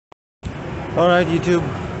Alright YouTube,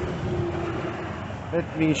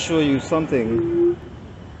 let me show you something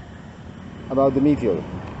about the Meteor.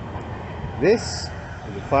 This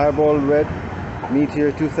is a Fireball Red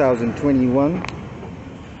Meteor 2021,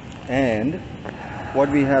 and what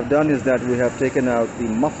we have done is that we have taken out the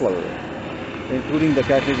muffler, including the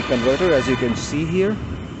catalytic converter, as you can see here.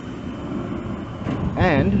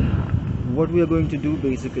 And what we are going to do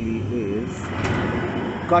basically is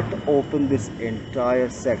cut open this entire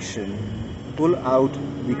section, pull out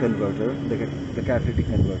the converter, the catalytic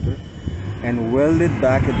converter, and weld it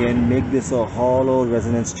back again, make this a hollow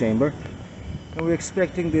resonance chamber. And we're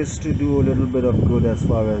expecting this to do a little bit of good as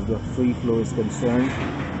far as the free flow is concerned.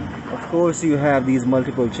 Of course, you have these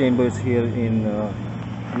multiple chambers here in the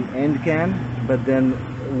end cam, but then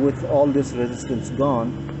with all this resistance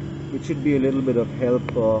gone, it should be a little bit of help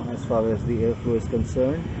as far as the airflow is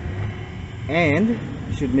concerned, and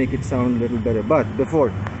should make it sound a little better. But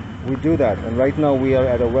before we do that, and right now we are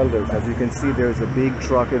at a welder's. As you can see, there's a big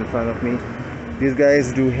truck in front of me. These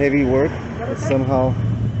guys do heavy work, but somehow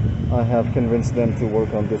I have convinced them to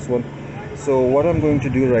work on this one. So what I'm going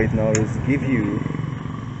to do right now is give you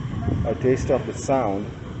a taste of the sound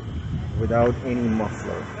without any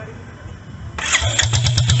muffler.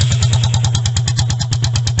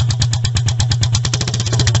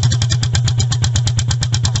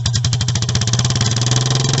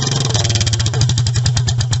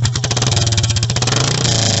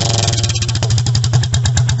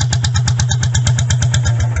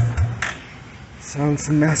 Sounds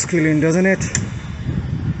masculine, doesn't it?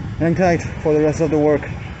 Hang tight for the rest of the work.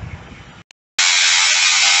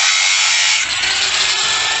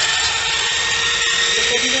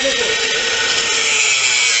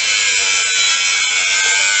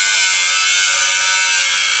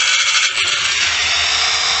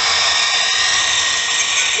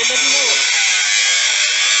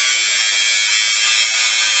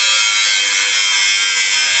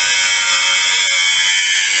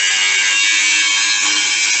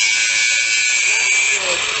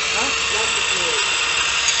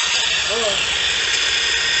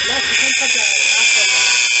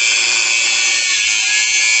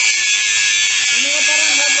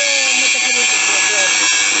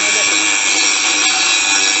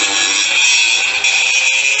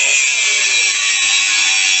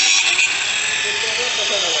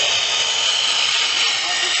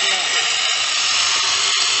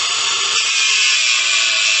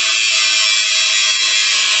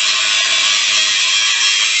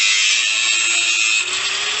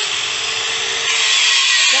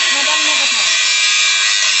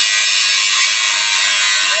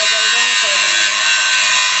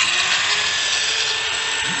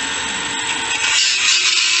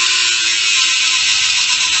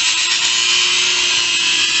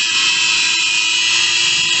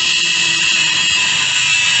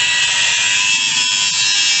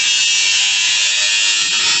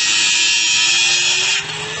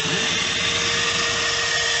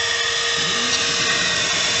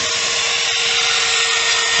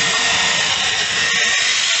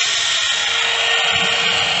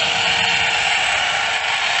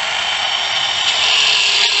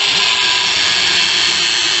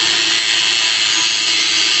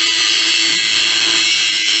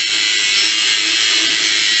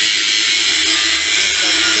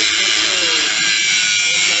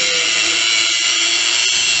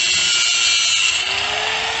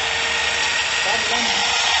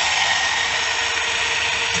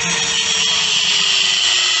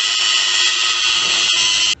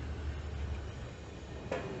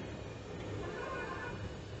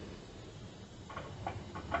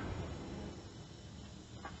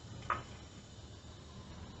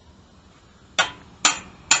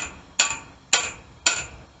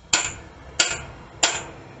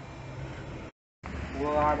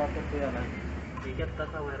 Gua ada tuh ya kan. Ikat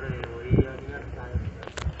tata were iya dengar saya.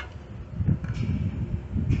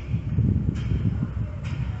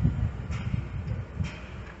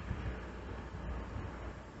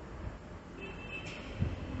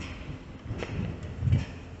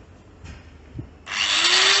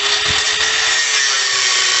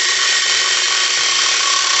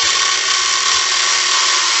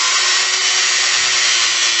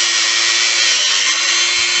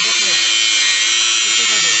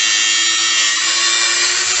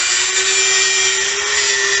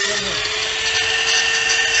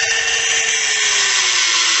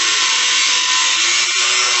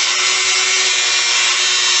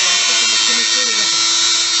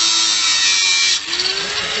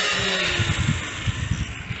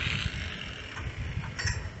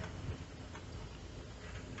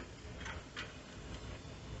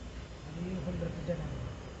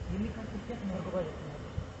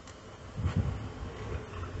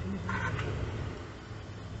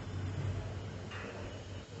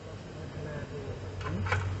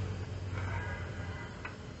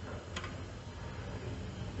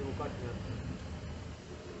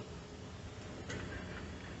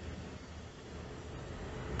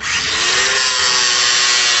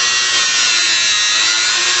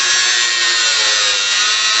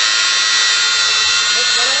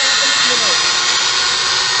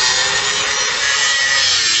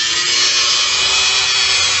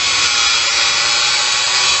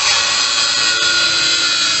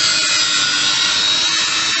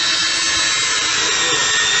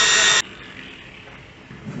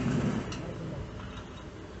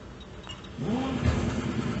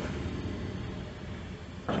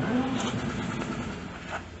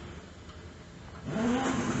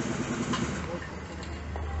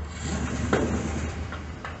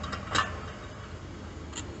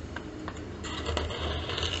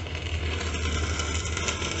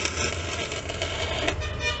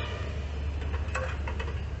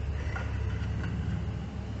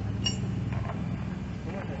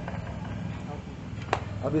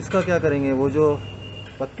 अब इसका क्या करेंगे? वो जो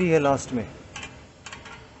पत्ती है last में,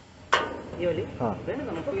 ये वाली हाँ,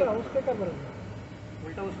 उसको क्या करेंगे?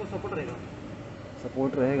 उल्टा उसको सपोर्ट रहेगा।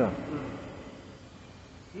 सपोर्ट रहेगा।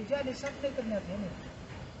 ये क्या सब नहीं करना है ना।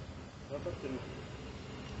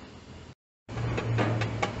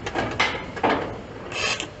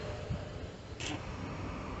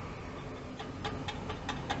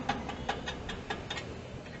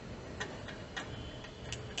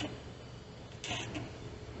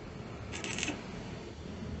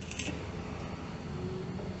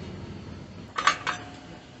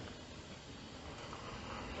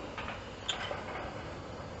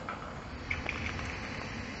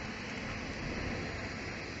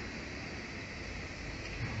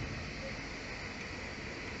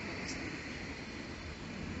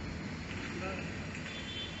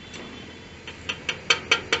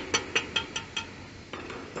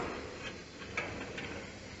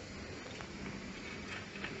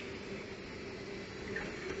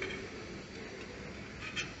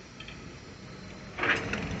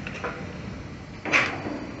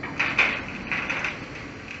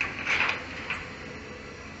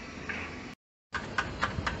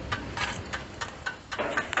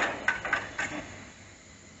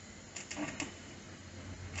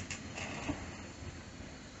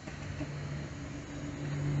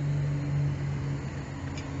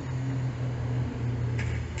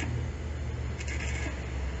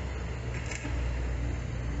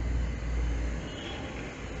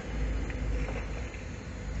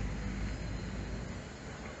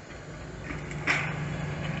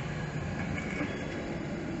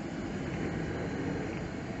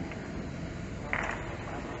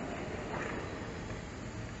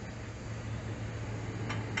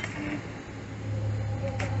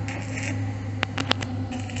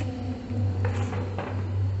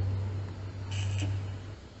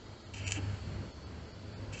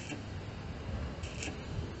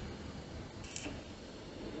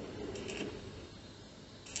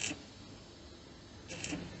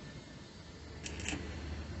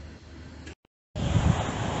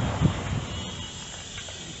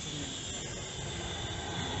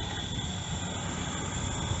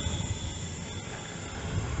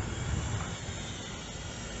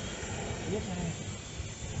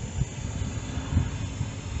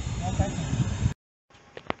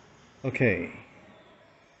 Okay,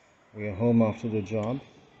 we are home after the job.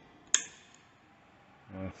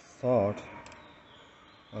 I thought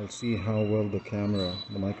I'll see how well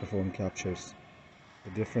the microphone captures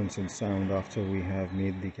the difference in sound after we have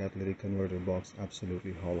made the catalytic converter box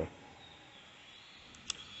absolutely hollow.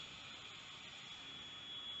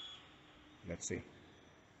 Let's see.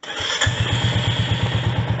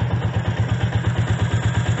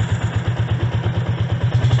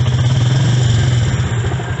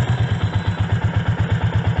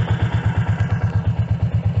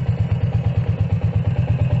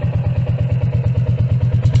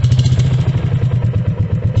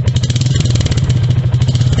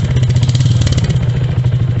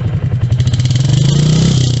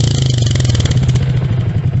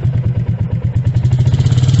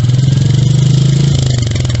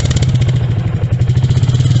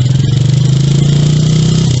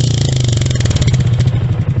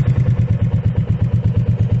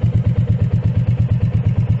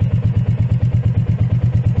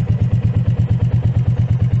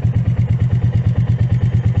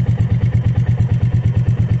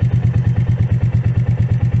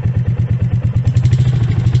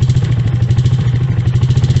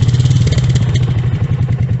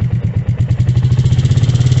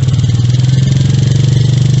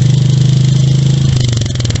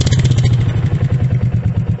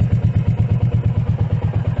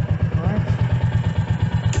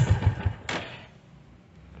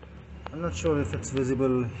 I'm not sure if it's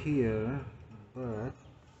visible here, but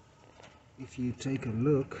if you take a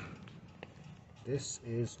look, this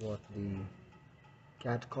is what the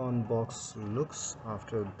CatCon box looks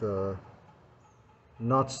after the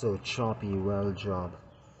not so choppy weld job.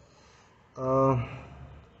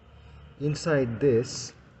 Inside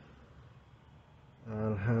this,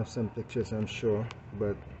 I'll have some pictures, I'm sure,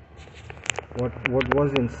 but what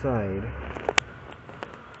was inside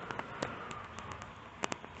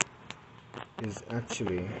is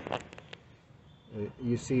actually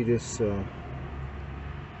you see this the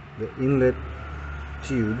inlet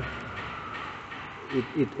tube.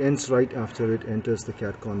 It ends right after it enters the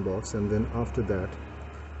CatCon box, and then after that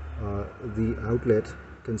the outlet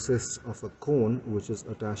consists of a cone which is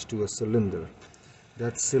attached to a cylinder.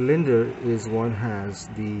 That cylinder is what has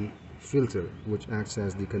the filter which acts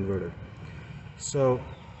as the converter. So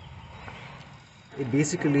it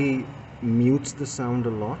basically mutes the sound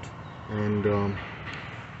a lot, and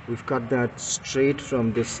we've cut that straight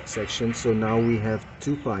from this section. So now we have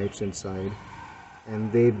two pipes inside,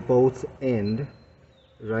 and they both end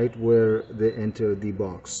right where they enter the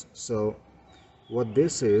box. So what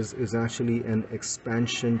this is actually an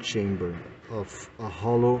expansion chamber, of a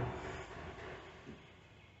hollow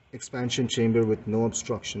expansion chamber with no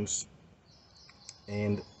obstructions,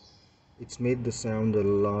 and it's made the sound a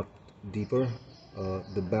lot deeper.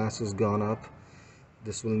 The bass has gone up.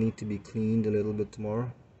 This will need to be cleaned a little bit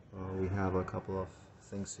tomorrow. We have a couple of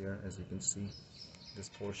things here. As you can see, this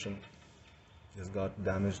portion just got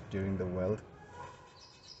damaged during the weld,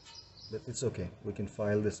 but it's okay, we can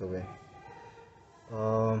file this away.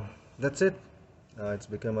 That's it. It's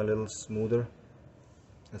become a little smoother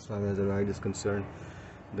as far as the ride is concerned.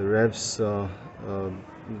 The revs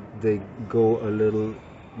they go a little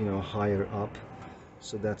higher up,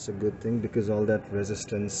 so that's a good thing, because all that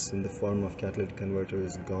resistance in the form of catalytic converter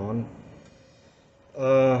is gone.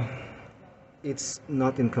 It's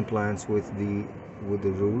not in compliance with the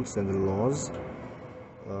rules and the laws.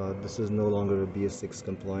 This is no longer a BS6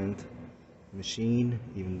 compliant machine,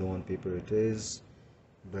 even though on paper it is,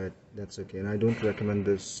 but that's okay, and I don't recommend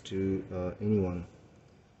this to anyone.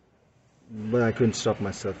 But I couldn't stop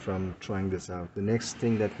myself from trying this out. The next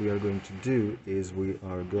thing that we are going to do is we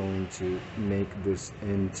are going to make this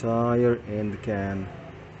entire end can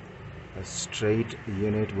a straight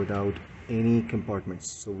unit without any compartments.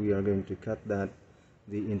 So we are going to cut the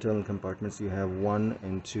internal compartments. You have 1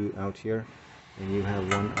 and 2 out here, and you have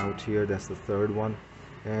 1 out here, that's the third one,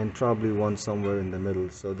 and probably 1 somewhere in the middle.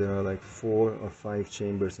 So there are like 4 or 5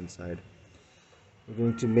 chambers inside. We're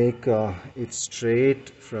going to make it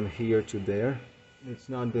straight from here to there. It's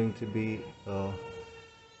not going to be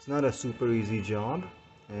it's not a super easy job,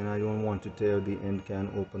 and I don't want to tear the end can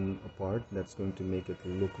open apart. That's going to make it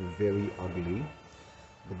look very ugly.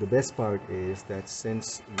 But the best part is that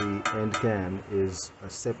since the end can is a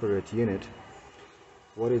separate unit,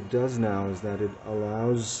 what it does now is that it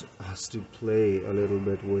allows us to play a little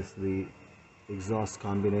bit with the exhaust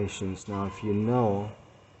combinations. Now, if you know,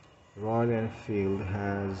 Royal Enfield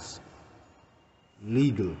has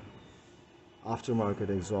legal aftermarket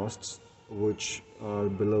exhausts which are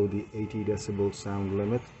below the 80 decibel sound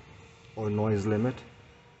limit or noise limit.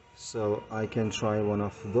 So I can try one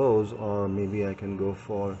of those, or maybe I can go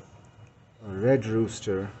for a Red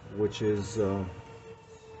Rooster, which is a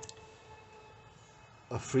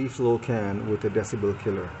free flow can with a decibel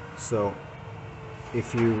killer. So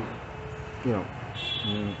if you know,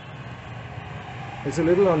 it's a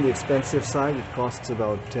little on the expensive side. It costs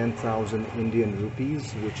about 10,000 Indian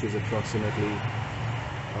rupees, which is approximately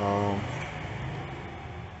how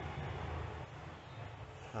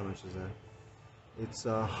much is that? It's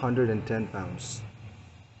 110 pounds,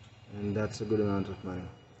 and that's a good amount of money.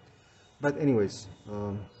 But anyways,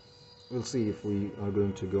 we'll see if we are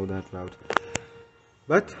going to go that route.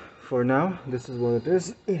 But for now, this is what it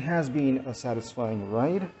is. It has been a satisfying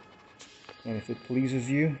ride, and if it pleases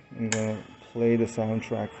you, I'm gonna play the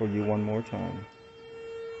soundtrack for you one more time.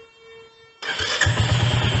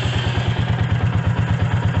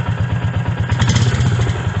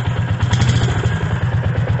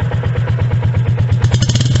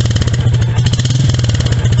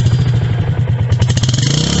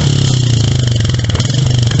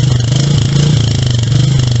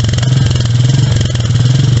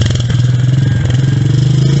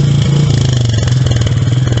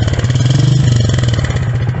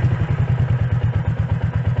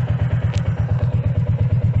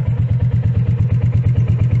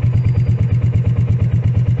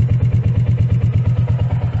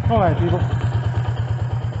 Alright people,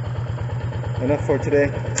 enough for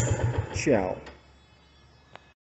today. Ciao.